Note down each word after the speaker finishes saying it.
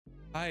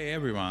Hi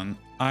everyone,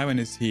 Ivan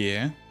is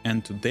here,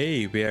 and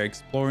today we are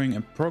exploring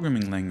a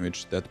programming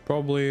language that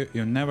probably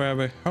you never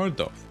ever heard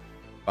of,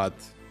 but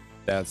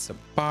that's a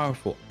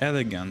powerful,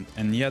 elegant,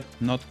 and yet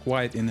not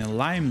quite in the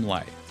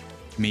limelight.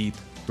 Meet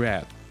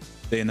Red,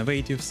 the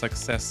innovative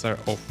successor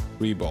of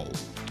rebol.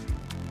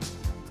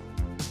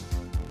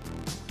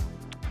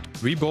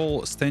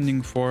 Rebol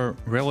standing for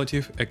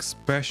Relative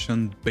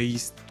Expression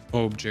Based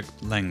Object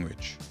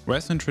Language,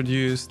 was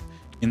introduced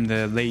in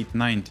the late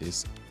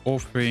 90s,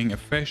 offering a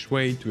fresh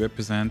way to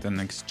represent and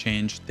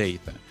exchange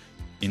data.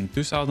 In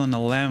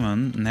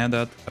 2011,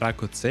 Nenad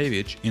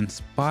Rakočević,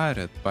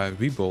 inspired by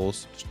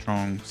rebol's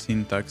strong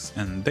syntax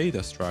and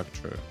data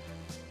structure,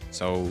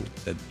 so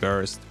that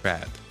burst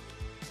Red.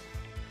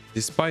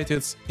 Despite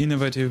its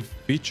innovative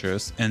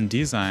features and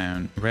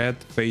design, Red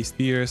faced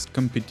fierce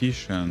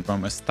competition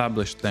from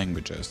established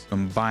languages.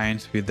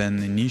 Combined with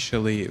an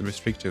initially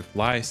restrictive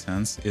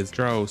license, its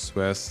growth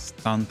was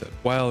stunted.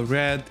 While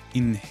Red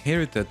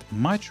inherited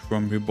much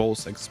from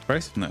rebol's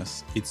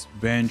expressiveness, it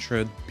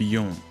ventured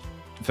beyond.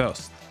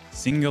 First,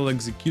 single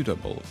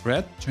executable.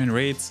 Red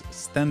generates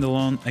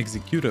standalone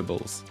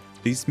executables.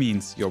 This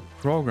means your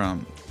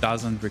program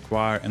doesn't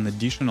require an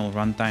additional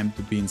runtime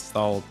to be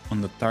installed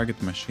on the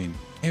target machine.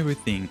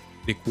 Everything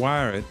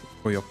required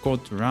for your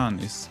code to run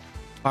is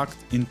packed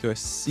into a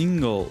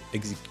single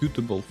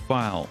executable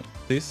file.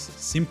 This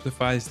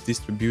simplifies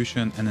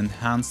distribution and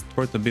enhanced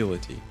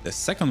portability. The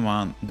second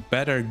one, the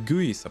better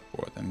GUI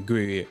support, and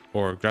GUI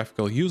or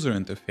graphical user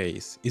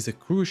interface is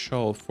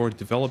crucial for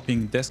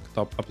developing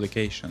desktop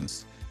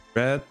applications.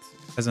 Red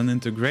has an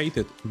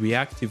integrated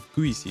reactive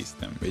GUI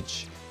system,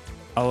 which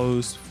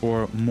allows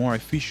for more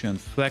efficient,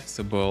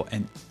 flexible,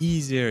 and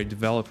easier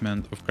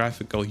development of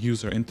graphical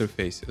user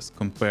interfaces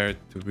compared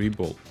to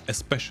rebol,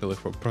 especially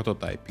for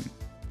prototyping.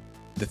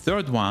 The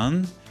third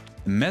one,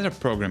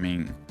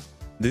 metaprogramming.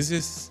 This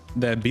is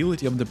the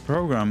ability of the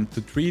program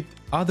to treat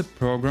other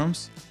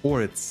programs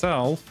or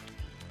itself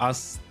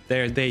as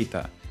their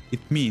data. It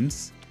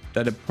means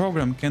that a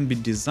program can be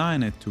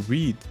designed to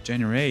read,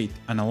 generate,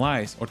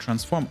 analyze, or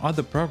transform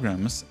other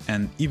programs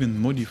and even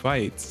modify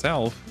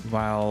itself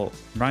while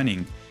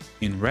running.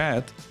 In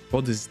Red,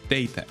 code is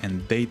data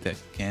and data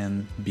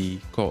can be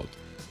code.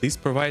 This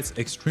provides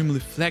extremely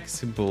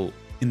flexible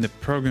in the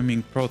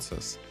programming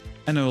process,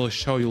 and I will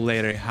show you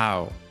later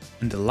how.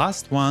 And the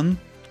last one,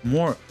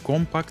 more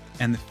compact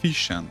and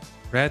efficient.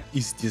 Red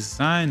is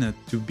designed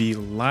to be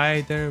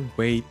lighter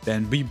weight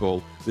than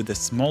rebol, with a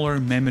smaller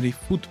memory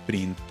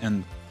footprint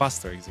and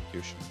faster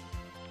execution.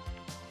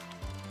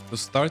 To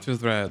start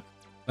with Red,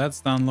 let's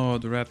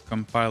download Red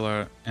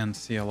compiler and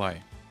CLI.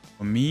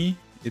 For me,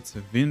 it's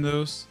a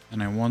Windows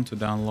and I want to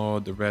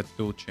download the Red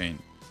toolchain.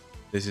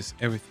 This is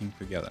everything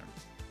together.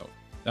 So,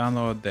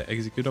 download the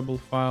executable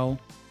file,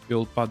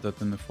 we'll put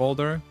that in the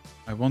folder.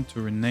 I want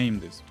to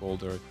rename this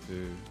folder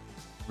to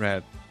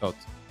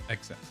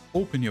red.exe.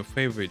 Open your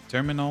favorite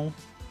terminal,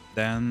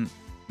 then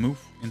move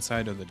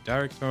inside of the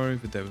directory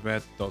with the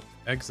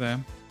red.exe.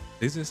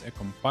 This is a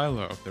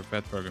compiler of the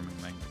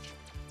redprogramming language.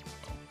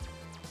 So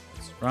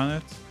let's run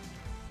it.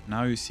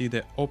 Now you see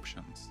the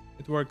options.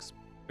 It works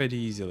pretty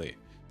easily.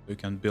 You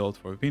can build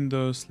for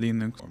Windows,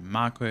 Linux, or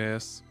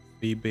macOS,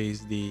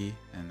 FreeBSD,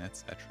 and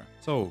etc.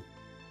 So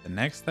the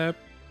next step,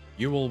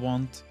 you will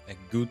want a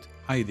good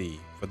IDE.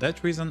 For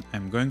that reason,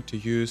 I'm going to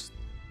use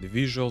the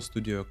Visual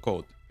Studio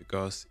Code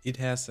because it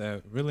has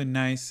a really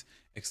nice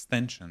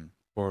extension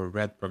for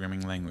Red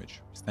programming language.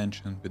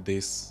 Extension with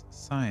this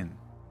sign.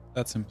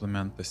 Let's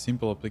implement the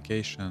simple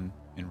application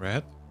in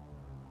Red.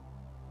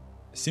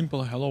 A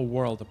simple Hello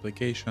World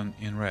application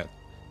in Red.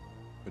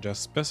 We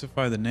just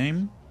specify the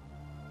name,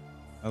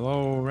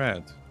 Hello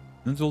Red.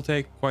 And it will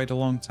take quite a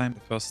long time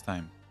the first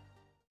time.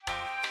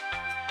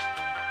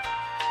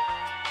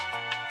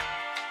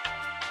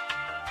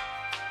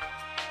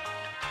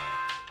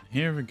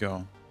 Here we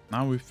go.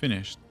 Now we've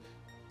finished.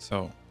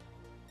 So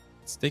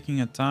it's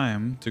taking a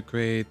time to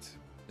create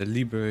the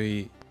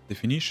library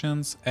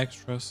definitions,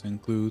 extras,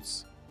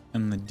 includes,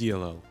 and the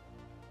DLL.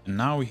 And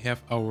now we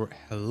have our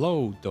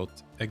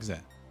hello.exe,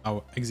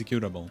 our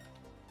executable.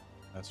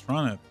 Let's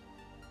run it.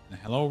 And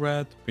hello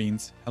Red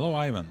prints hello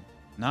Ivan.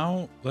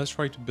 Now let's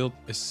try to build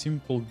a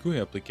simple GUI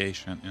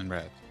application in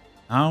Red.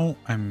 Now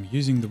I'm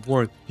using the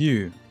word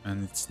view,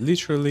 and it's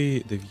literally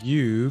the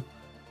view,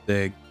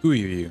 the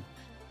GUI view.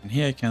 And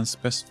here I can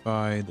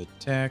specify the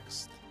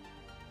text.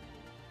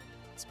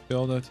 Let's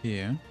build that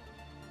here.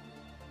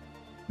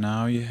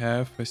 Now you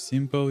have a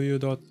simple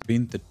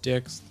view.print the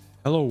text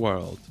hello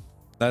world.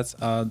 Let's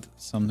add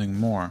something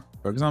more.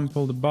 For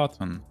example, the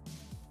button.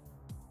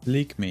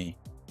 Click me.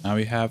 Now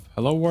we have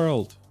hello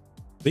world.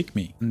 Click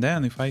me. And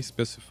then if I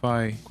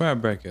specify square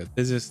bracket,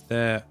 this is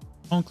the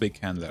on-click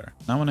handler.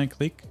 Now when I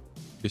click,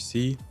 you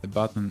see the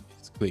button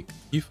is clicked.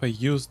 If I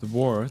use the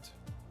word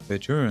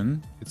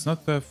return, it's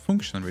not a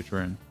function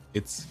return.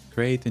 It's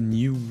create a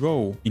new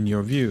row in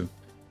your view.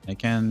 I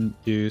can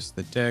use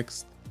the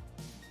text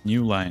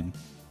new line.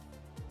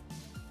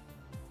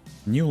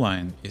 New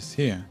line is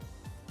here.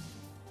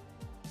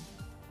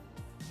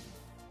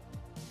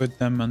 Put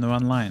them on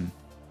one line.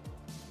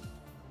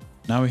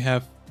 Now we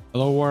have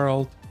hello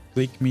world,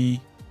 click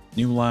me,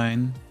 new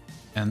line,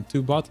 and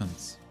 2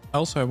 buttons.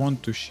 Also, I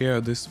want to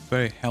share this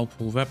very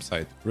helpful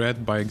website,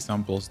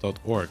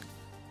 redbyexamples.org.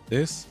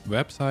 This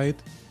website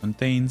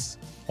contains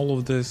all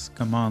of these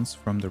commands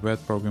from the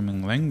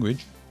redprogramming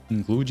language,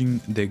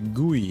 including the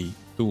GUI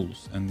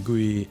tools and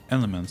GUI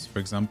elements. For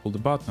example, the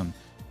button.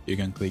 You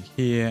can click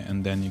here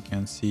and then you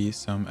can see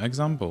some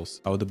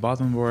examples, how the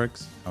button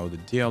works, how the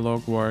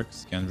dialog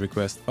works, you can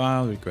request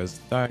file,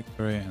 request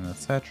directory, and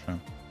etc.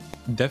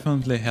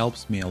 Definitely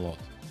helps me a lot.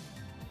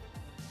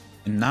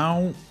 And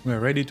now we're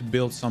ready to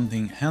build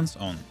something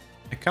hands-on,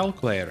 a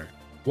calculator.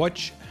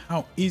 Watch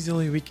how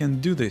easily we can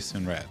do this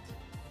in Red.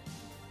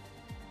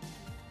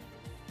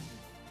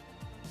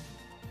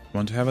 I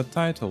want to have a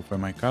title for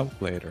my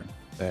calculator,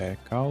 the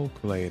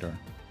calculator.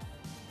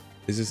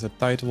 This is the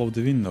title of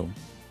the window.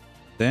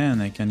 Then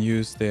I can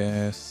use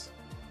this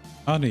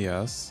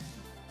alias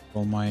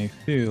for my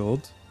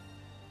field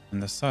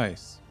and the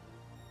size.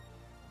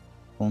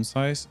 Font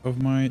size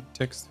of my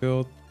text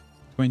field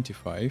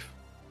 25,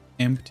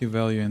 empty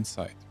value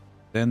inside.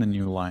 Then a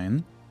new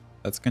line.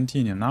 Let's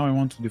continue. Now I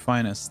want to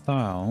define a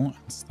style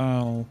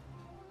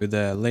with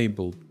a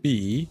label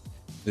B.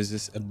 This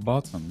is a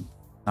button.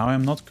 Now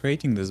I'm not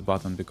creating this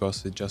button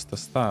because it's just a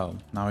style.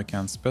 Now I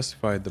can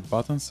specify the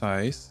button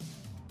size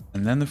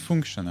and then a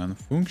function, and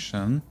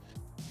function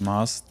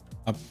must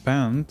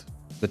append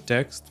the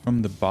text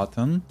from the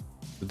button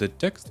to the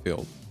text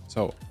field.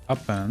 So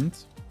append.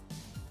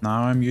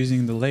 Now I'm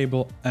using the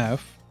label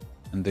F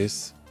and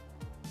this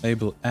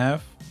label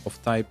F of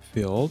type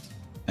field,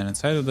 and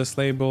inside of this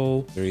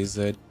label there is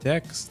a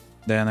text.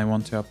 Then I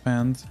want to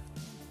append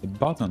the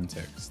button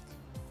text.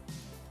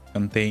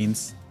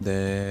 Contains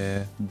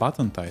the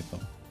button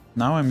title.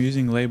 Now I'm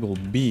using label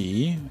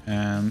B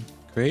and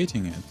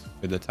creating it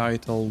with the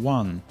title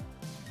 1.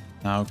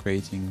 Now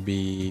creating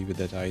B with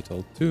the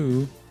title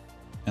 2,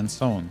 and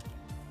so on.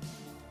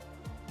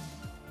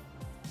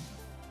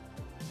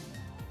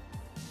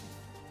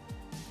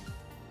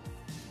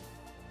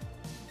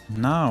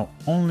 Now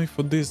only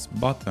for this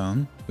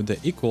button with the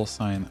equal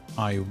sign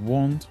I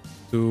want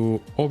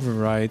to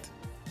override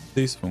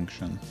this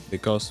function,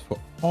 because for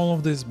all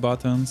of these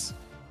buttons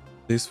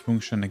this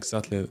function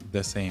exactly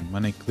the same.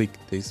 When I click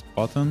this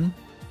button,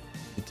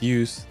 it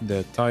uses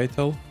the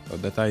title, so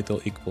the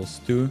title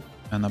equals 2,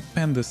 and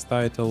append this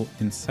title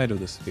inside of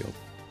this field.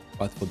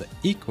 But for the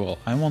equal,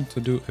 I want to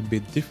do a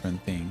bit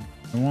different thing.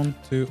 I want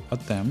to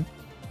attempt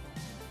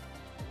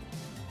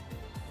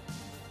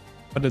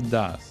what it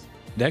does.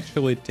 It's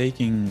actually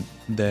taking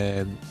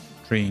the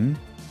string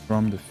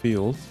from the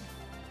field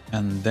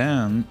and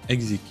then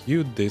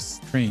execute this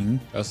string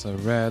as a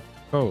red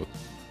code.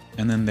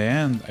 And in the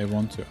end, I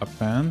want to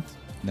append,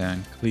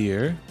 then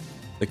clear,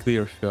 the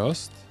clear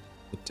first,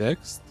 the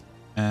text,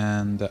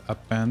 and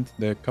append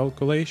the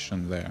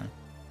calculation there.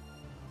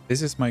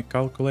 This is my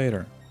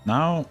calculator.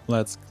 Now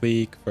let's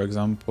click, for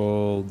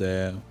example,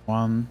 the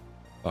 1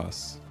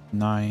 plus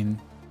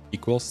 9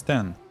 equals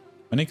 10.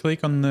 When I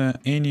click on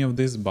any of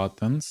these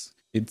buttons,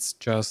 it's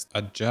just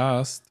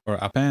adjust or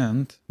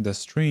append the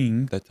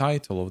string, the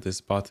title of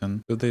this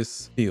button, to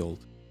this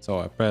field. So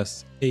I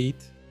press 8.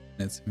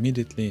 It's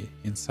immediately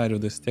inside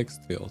of this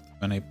text field.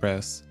 When I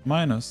press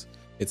minus,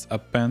 it's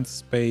append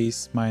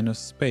space minus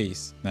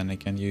space. Then I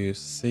can use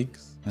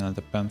 6 and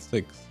append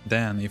 6.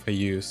 Then if I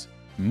use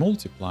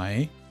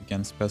multiply, I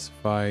can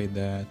specify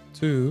the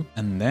 2,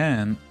 and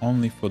then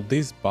only for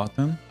this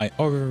button I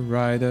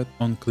override it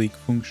on click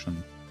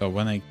function. So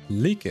when I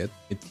click it,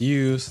 it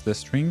uses the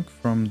string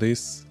from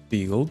this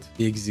field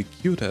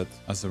executed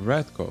as a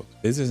red code.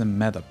 This is a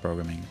meta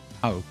programming.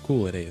 How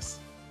cool it is.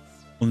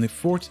 Only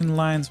 14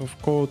 lines of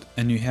code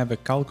and you have a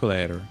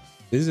calculator.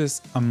 This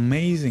is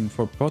amazing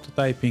for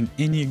prototyping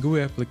any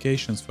GUI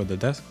applications for the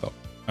desktop.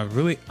 I'm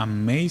really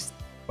amazed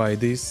by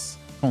this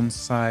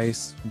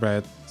concise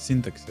red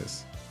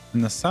syntaxes.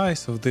 And the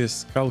size of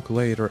this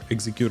calculator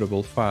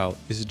executable file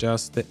is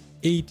just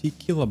 80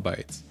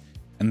 kilobytes.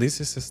 And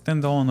this is a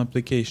standalone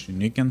application.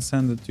 You can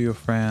send it to your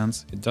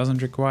friends. It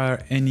doesn't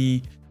require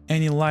any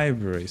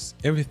libraries.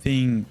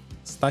 Everything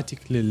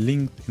statically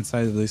linked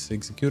inside of this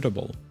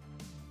executable.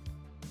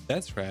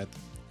 That's Red,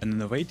 an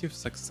innovative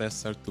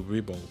successor to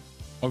rebol.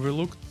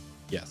 Overlooked?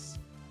 Yes.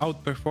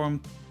 Outperformed?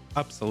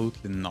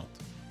 Absolutely not.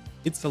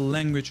 It's a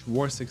language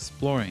worth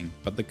exploring,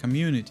 but the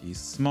community is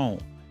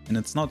small and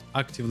it's not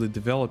actively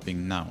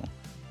developing now.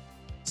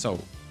 So,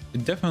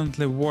 it's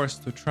definitely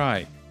worth to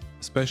try,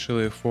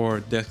 especially for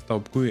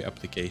desktop GUI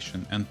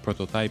application and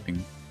prototyping.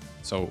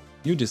 So,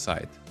 you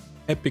decide.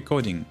 Happy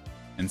coding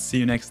and see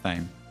you next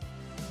time.